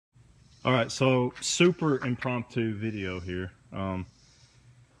All right, so super impromptu video here. I'm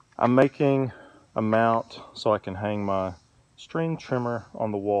making a mount so I can hang my string trimmer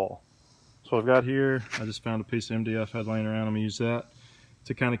on the wall. So I've got here, I just found a piece of MDF I had laying around. I'm gonna use that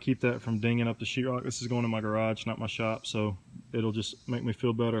to kind of keep that from dinging up the sheetrock. This is going in my garage, not my shop, so it'll just make me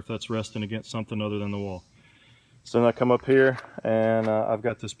feel better if that's resting against something other than the wall. So then I come up here and I've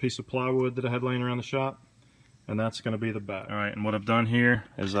got this piece of plywood that I had laying around the shop, and that's going to be the back. All right, and what I've done here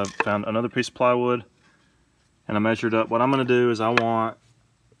is I've found another piece of plywood and I measured up. What I'm going to do is I want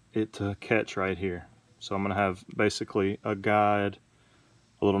it to catch right here. So I'm going to have basically a guide,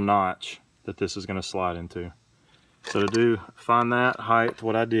 a little notch that this is going to slide into. So to find that height,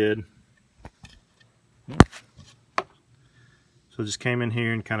 what I did, so I just came in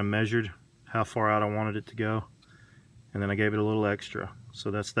here and kind of measured how far out I wanted it to go, and then I gave it a little extra.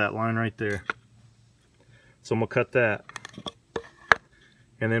 So that's that line right there. So I'm gonna cut that.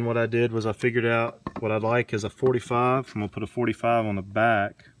 And then what I did was I figured out what I'd like is a 45. I'm gonna put a 45 on the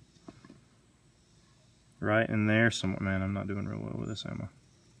back, right in there somewhere. Man, I'm not doing real well with this, am I?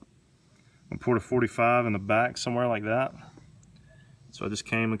 I'm gonna put a 45 in the back somewhere like that. So I just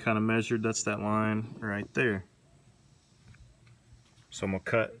came and kind of measured. That's that line right there. So I'm gonna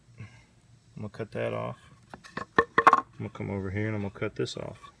cut that off. I'm gonna come over here and I'm gonna cut this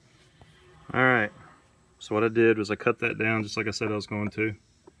off. All right. So what I did was I cut that down just like I said I was going to. And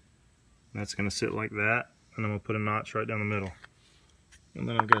that's gonna sit like that, and I'm gonna put a notch right down the middle. And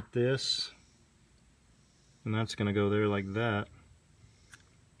then I've got this, and that's gonna go there like that.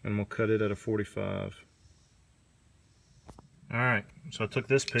 And we'll cut it at a 45. All right, so I took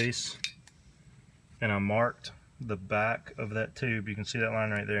this piece and I marked the back of that tube. You can see that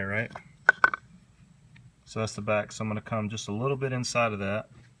line right there, right? So that's the back. So I'm gonna come just a little bit inside of that.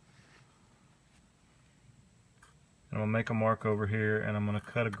 And I'm gonna make a mark over here, and I'm gonna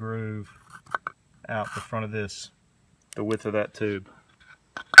cut a groove out the front of this, the width of that tube.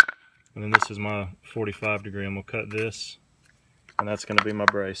 And then this is my 45 degree. I'm gonna cut this, and that's gonna be my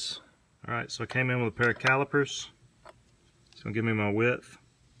brace. All right, so I came in with a pair of calipers. It's gonna give me my width,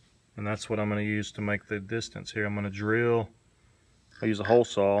 and that's what I'm gonna use to make the distance here. I'm gonna drill, I use a hole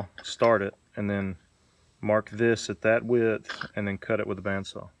saw, start it, and then mark this at that width, and then cut it with a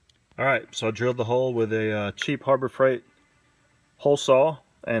bandsaw. All right, so I drilled the hole with a cheap Harbor Freight hole saw,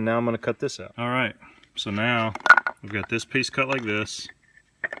 and now I'm gonna cut this out. All right, so now we've got this piece cut like this,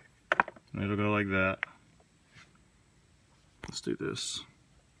 and it'll go like that. Let's do this.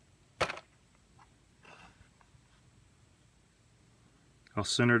 I'll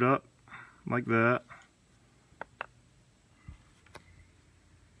center it up like that.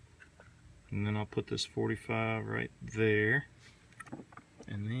 And then I'll put this 45 right there.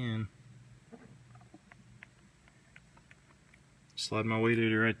 And then slide my weed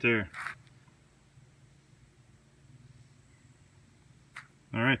eater right there.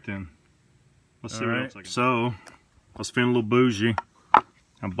 All right then. Let's see what else I can. So I was feeling a little bougie.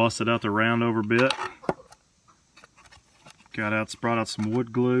 I busted out the round over bit. Brought out some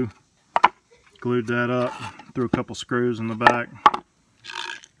wood glue, glued that up, threw a couple screws in the back,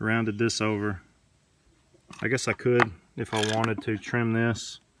 rounded this over. I guess I could, if I wanted to, trim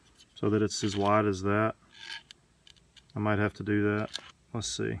this so that it's as wide as that. I might have to do that. Let's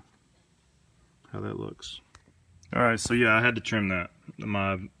see how that looks. All right, so yeah, I had to trim that.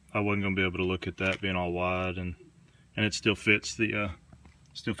 I wasn't gonna be able to look at that being all wide, and it still fits the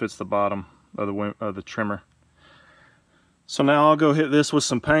bottom of the trimmer. So now I'll go hit this with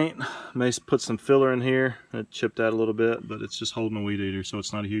some paint. May put some filler in here. It chipped out a little bit, but it's just holding a weed eater, so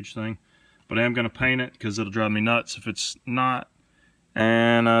it's not a huge thing. But I am going to paint it because it'll drive me nuts if it's not.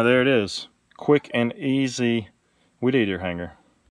 And there it is. Quick and easy weed eater hanger.